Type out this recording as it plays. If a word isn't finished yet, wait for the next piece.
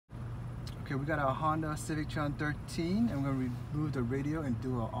Okay, we got our Honda Civic 2013, and we're going to remove the radio and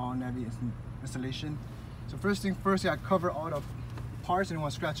do an all-navy installation. So first thing first, you got to cover all the parts and you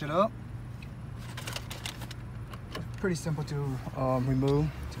want to scratch it up. It's pretty simple to remove.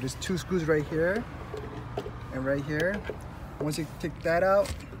 So there's 2 screws right here and right here. Once you take that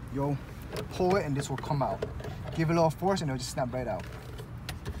out, you'll pull it and this will come out. Give it a little force and it'll just snap right out.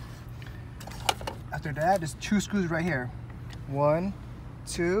 After that, there's 2 screws right here. 1,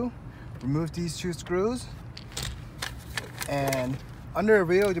 2. Remove these 2 screws, and under the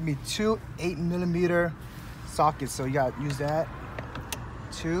rail there'll be 2 8mm sockets, so you gotta use that.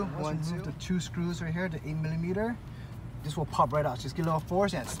 2, 1, 2. The 2 screws right here, the 8mm. This will pop right out. Just give it a little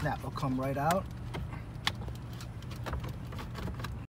force and snap. It'll come right out.